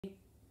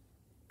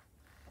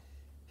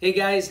Hey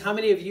guys, how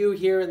many of you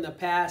here in the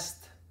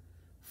past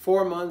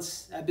 4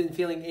 months have been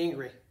feeling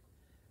angry,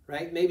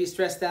 right? Maybe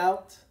stressed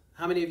out.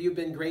 How many of you have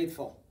been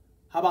grateful?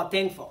 How about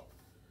thankful,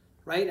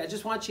 right? I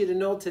just want you to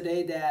know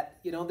today that,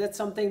 that's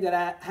something that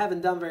I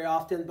haven't done very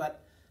often,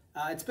 but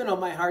it's been on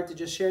my heart to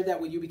just share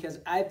that with you because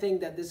I think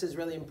that this is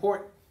really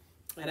important.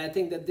 And I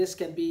think that this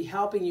can be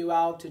helping you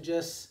out to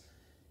just,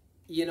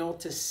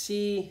 to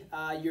see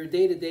your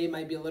day-to-day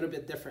might be a little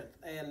bit different.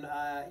 And,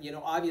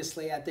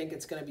 obviously I think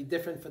it's going to be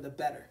different for the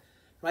better.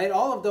 Right,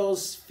 all of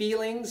those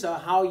feelings,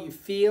 how you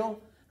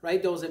feel,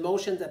 right, those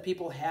emotions that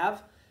people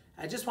have,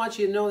 I just want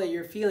you to know that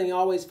your feeling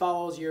always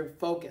follows your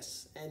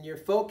focus, and your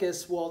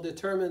focus will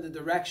determine the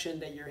direction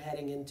that you're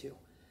heading into.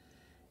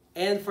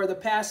 And for the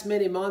past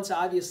many months,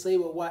 obviously,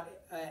 with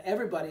what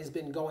everybody's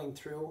been going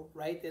through,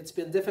 right, it's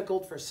been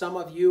difficult for some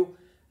of you,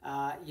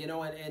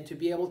 and to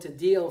be able to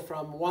deal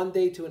from one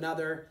day to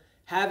another,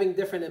 having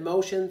different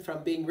emotions,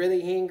 from being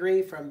really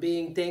angry, from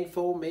being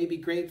thankful, maybe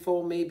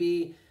grateful,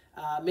 maybe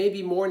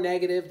more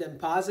negative than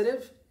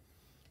positive.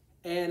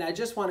 And I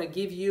just want to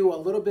give you a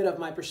little bit of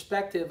my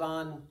perspective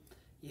on,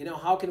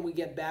 how can we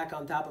get back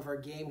on top of our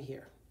game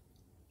here.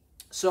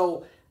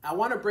 So I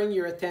want to bring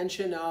your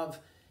attention of,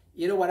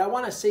 what I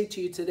want to say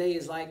to you today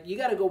is like, you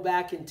got to go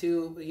back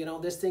into,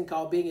 this thing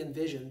called being in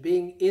vision,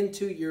 being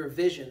into your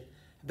vision.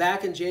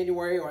 Back in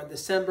January or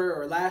December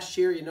or last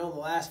year, the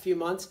last few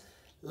months,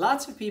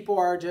 lots of people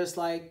are just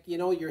like,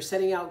 you're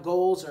setting out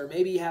goals, or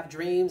maybe you have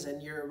dreams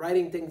and you're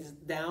writing things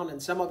down. And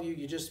some of you,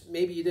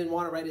 maybe you didn't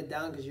want to write it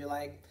down because you're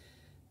like,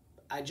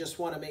 I just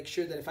want to make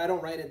sure that if I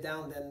don't write it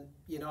down, then,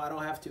 I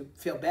don't have to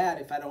feel bad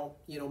if I don't,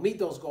 meet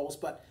those goals.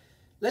 But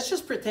let's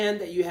just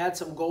pretend that you had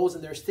some goals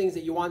and there's things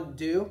that you want to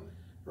do,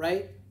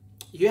 right?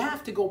 You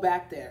have to go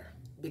back there,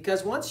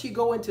 because once you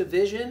go into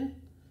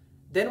vision,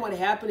 then what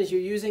happens is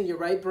you're using your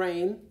right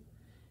brain.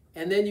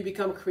 And then you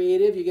become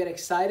creative, you get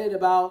excited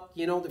about,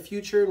 the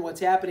future and what's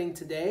happening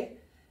today,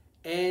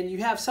 and you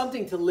have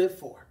something to live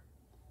for.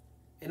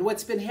 And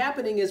what's been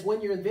happening is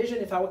when you're in vision,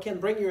 if I can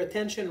bring your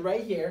attention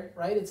right here,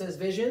 right, it says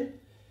vision.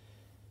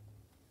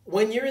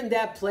 When you're in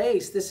that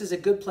place, this is a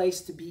good place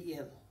to be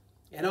in.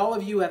 And all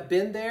of you have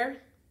been there,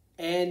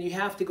 and you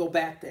have to go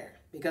back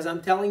there, because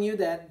I'm telling you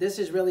that this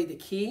is really the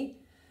key.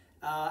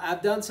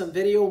 I've done some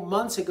video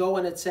months ago,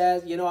 and it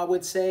says, I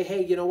would say,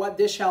 hey, you know what,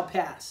 this shall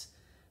pass.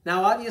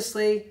 Now,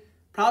 obviously,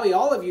 probably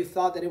all of you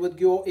thought that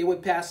it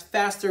would pass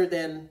faster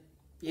than,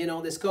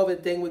 this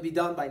COVID thing would be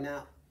done by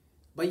now.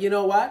 But you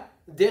know what?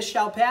 This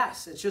shall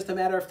pass. It's just a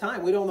matter of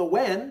time. We don't know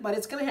when, but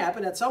it's going to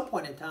happen at some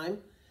point in time.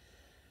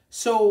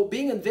 So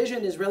being in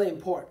vision is really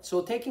important.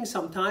 So taking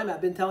some time,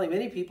 I've been telling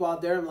many people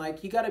out there, I'm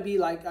like, you got to be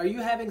like, are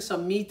you having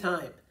some me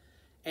time?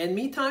 And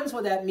me times,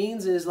 what that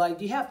means is like,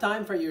 do you have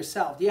time for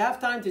yourself? Do you have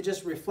time to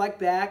just reflect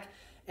back?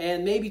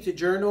 And maybe to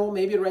journal,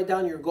 maybe to write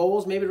down your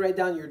goals, maybe to write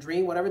down your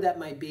dream, whatever that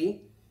might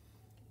be.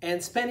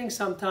 And spending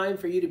some time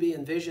for you to be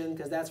in vision,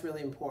 because that's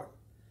really important.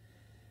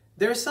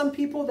 There are some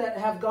people that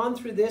have gone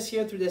through this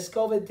here, through this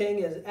COVID thing,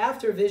 is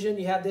after vision,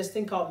 you have this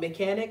thing called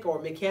mechanic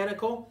or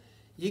mechanical.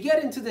 You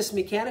get into this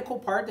mechanical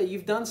part that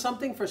you've done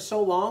something for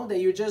so long that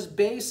you're just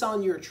based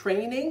on your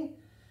training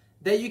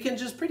that you can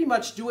just pretty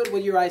much do it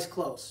with your eyes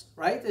closed,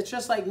 right? It's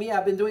just like me.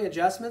 I've been doing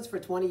adjustments for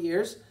 20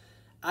 years.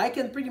 I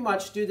can pretty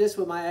much do this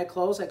with my eye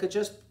closed. I could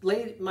just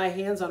lay my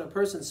hands on a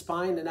person's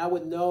spine and I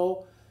would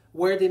know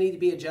where they need to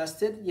be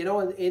adjusted.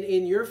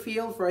 In your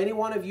field, for any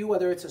one of you,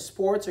 whether it's a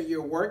sports or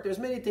your work, there's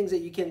many things that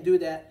you can do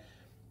that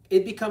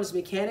it becomes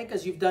mechanic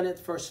because you've done it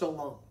for so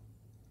long.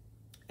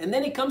 And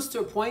then it comes to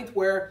a point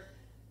where,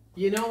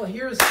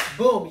 here's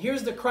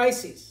the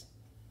crisis.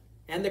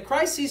 And the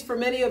crisis for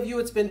many of you,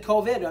 it's been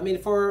COVID. I mean,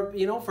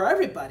 for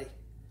everybody.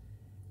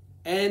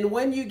 And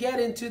when you get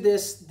into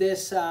this,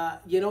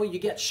 you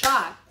get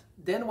shot,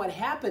 then what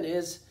happened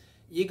is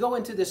you go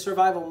into the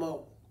survival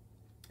mode.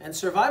 And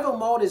survival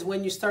mode is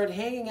when you start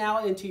hanging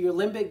out into your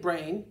limbic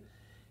brain.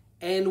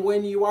 And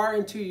when you are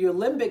into your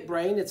limbic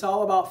brain, it's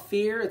all about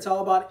fear, it's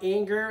all about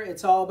anger,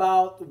 it's all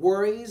about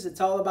worries,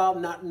 it's all about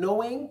not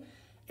knowing.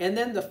 And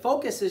then the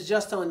focus is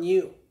just on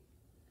you.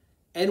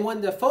 And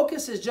when the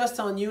focus is just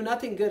on you,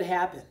 nothing good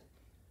happens,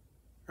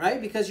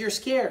 right? Because you're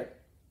scared.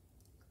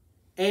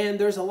 And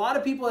there's a lot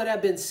of people that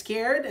have been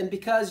scared, and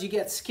because you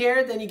get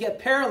scared, then you get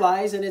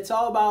paralyzed, and it's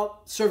all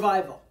about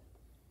survival.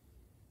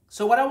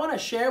 So what I want to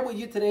share with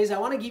you today is I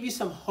want to give you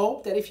some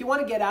hope that if you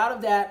want to get out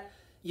of that,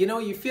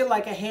 you feel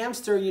like a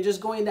hamster, you're just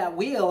going that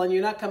wheel and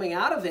you're not coming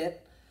out of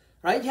it,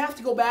 right? You have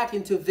to go back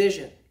into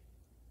vision.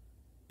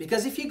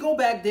 Because if you go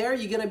back there,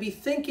 you're going to be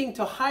thinking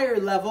to a higher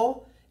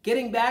level,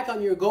 getting back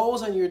on your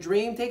goals, on your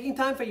dream, taking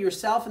time for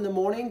yourself in the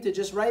morning to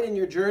just write in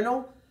your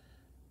journal.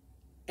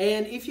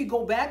 And if you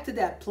go back to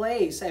that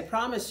place, I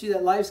promise you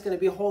that life's going to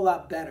be a whole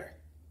lot better.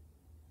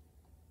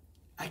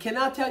 I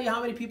cannot tell you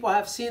how many people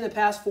I've seen in the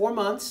past 4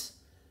 months,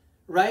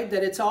 right?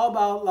 That it's all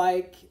about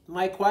like,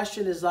 my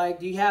question is like,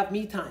 do you have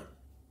me time?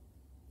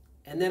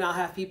 And then I'll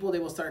have people, they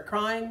will start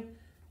crying.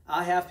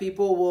 I'll have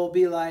people will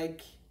be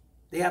like,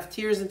 they have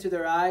tears into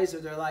their eyes, or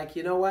they're like,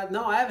 you know what?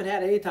 No, I haven't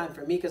had any time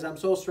for me because I'm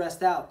so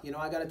stressed out.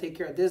 I got to take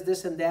care of this,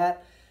 this, and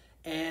that.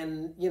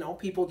 And, you know,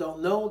 people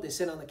don't know. They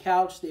sit on the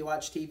couch, they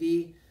watch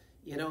TV,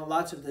 you know,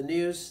 lots of the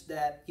news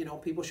that, you know,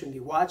 people shouldn't be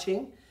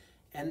watching.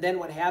 And then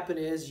what happened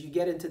is you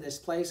get into this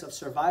place of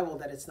survival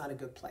that it's not a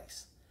good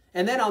place.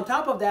 And then on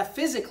top of that,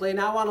 physically,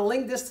 and I want to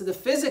link this to the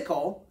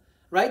physical,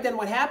 right? Then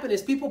what happened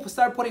is people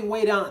start putting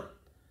weight on.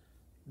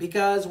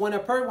 Because when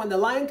the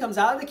lion comes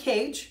out of the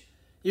cage,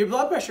 your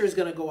blood pressure is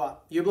going to go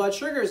up. Your blood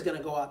sugar is going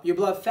to go up. Your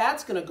blood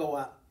fat's going to go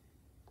up.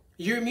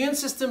 Your immune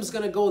system's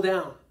going to go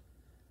down.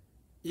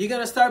 You're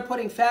going to start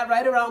putting fat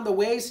right around the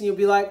waist, and you'll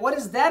be like, what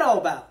is that all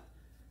about?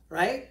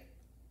 Right?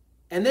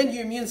 And then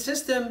your immune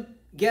system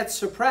gets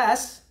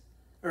suppressed,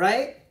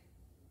 right?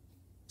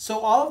 So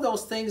all of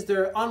those things,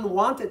 they're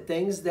unwanted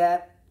things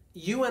that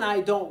you and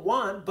I don't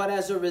want, but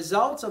as a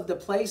result of the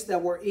place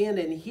that we're in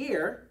and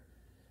here,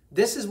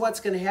 this is what's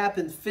going to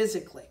happen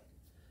physically.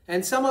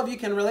 And some of you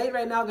can relate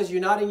right now because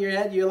you're nodding your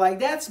head. You're like,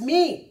 that's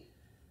me,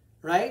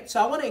 right?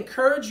 So I want to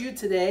encourage you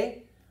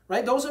today,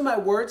 right? Those are my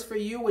words for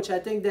you, which I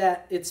think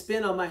that it's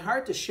been on my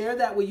heart to share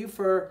that with you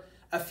for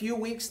a few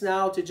weeks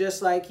now, to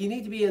just like, you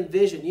need to be in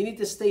vision. You need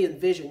to stay in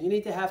vision. You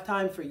need to have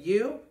time for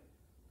you.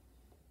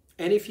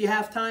 And if you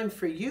have time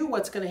for you,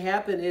 what's going to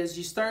happen is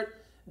you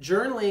start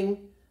journaling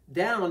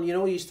down, you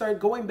know, you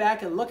start going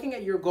back and looking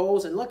at your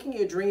goals and looking at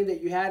your dream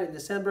that you had in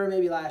December,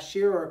 maybe last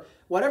year, or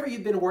whatever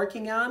you've been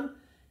working on.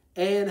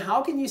 And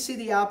how can you see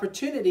the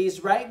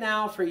opportunities right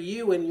now for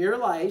you in your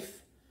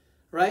life,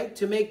 right,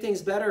 to make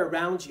things better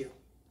around you?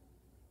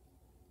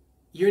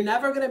 You're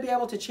never going to be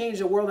able to change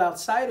the world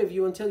outside of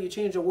you until you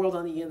change the world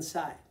on the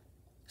inside.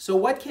 So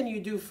what can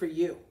you do for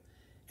you?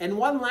 And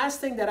one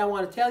last thing that I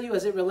want to tell you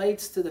as it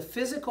relates to the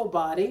physical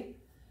body,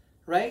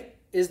 right,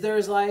 is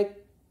there's like,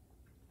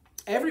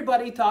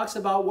 everybody talks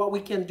about what we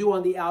can do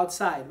on the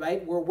outside,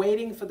 right? We're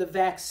waiting for the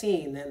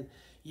vaccine, and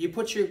you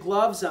put your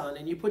gloves on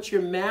and you put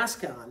your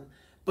mask on,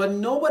 but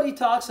nobody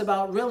talks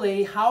about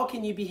really how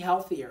can you be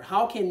healthier?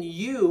 How can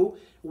you,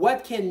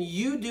 what can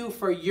you do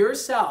for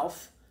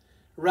yourself,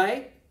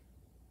 right,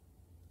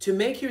 to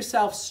make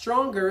yourself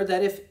stronger,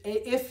 that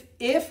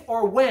if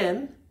or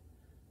when,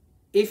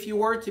 if you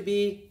were to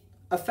be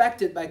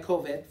affected by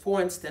COVID,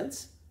 for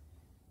instance,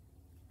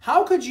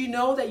 how could you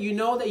know that you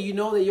know that you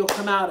know that you'll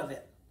come out of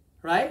it,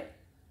 right?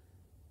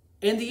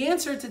 And the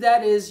answer to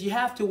that is you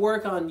have to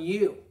work on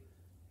you.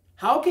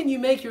 How can you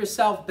make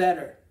yourself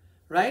better,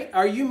 right?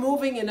 Are you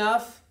moving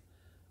enough?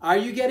 Are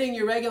you getting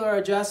your regular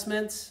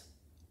adjustments?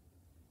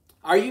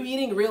 Are you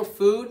eating real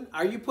food?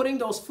 Are you putting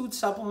those food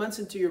supplements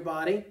into your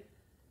body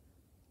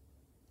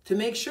to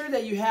make sure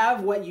that you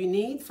have what you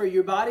need for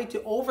your body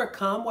to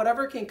overcome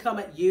whatever can come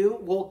at you,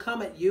 will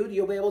come at you.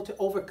 You'll be able to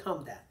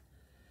overcome that.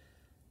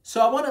 So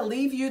I want to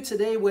leave you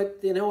today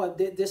with, you know,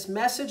 this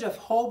message of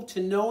hope,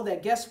 to know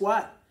that, guess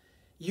what?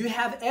 You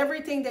have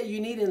everything that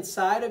you need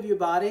inside of your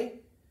body,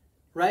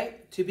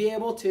 right, to be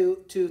able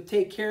to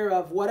take care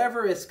of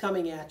whatever is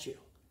coming at you.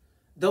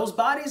 Those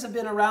bodies have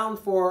been around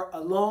for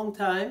a long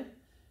time,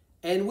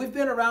 and we've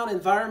been around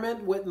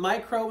environment with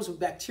microbes, with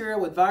bacteria,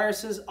 with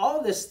viruses, all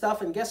of this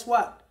stuff, and guess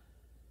what?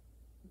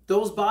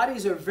 Those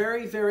bodies are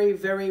very, very,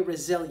 very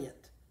resilient.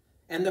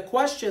 And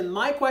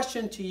my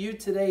question to you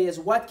today is,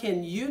 what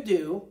can you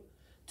do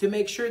to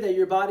make sure that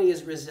your body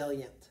is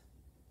resilient?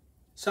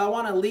 So I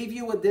want to leave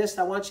you with this.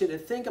 I want you to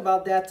think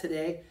about that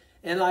today.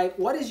 And like,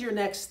 what is your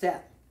next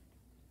step?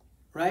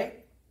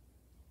 Right?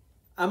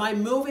 Am I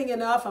moving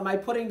enough? Am I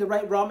putting the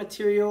right raw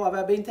material? Have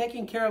I been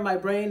taking care of my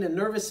brain and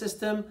nervous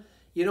system?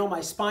 You know,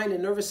 my spine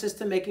and nervous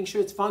system, making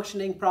sure it's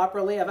functioning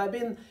properly? Have I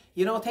been,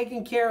 you know,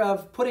 taking care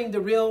of putting the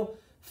real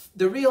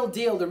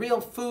deal, the real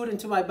food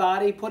into my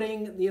body,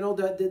 putting, you know,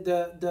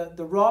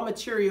 the raw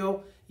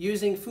material,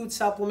 using food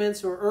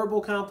supplements or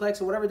herbal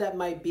complex or whatever that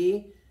might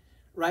be,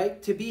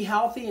 right? To be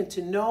healthy and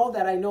to know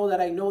that I know that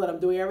I'm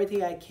doing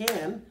everything I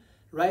can,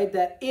 right?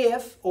 That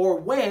if or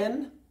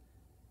when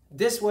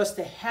this was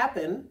to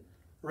happen,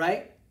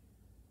 right?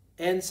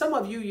 And some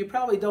of you, you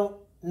probably don't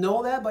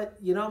know that, but,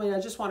 you know, I mean, I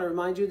just want to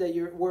remind you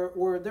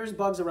that there's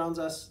bugs around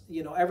us,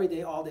 you know, every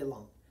day, all day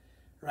long,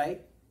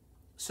 right?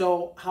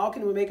 So how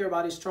can we make our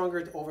bodies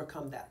stronger to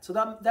overcome that?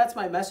 So that's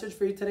my message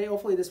for you today.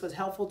 Hopefully this was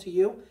helpful to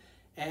you,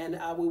 and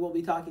we will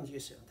be talking to you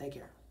soon. Take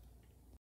care.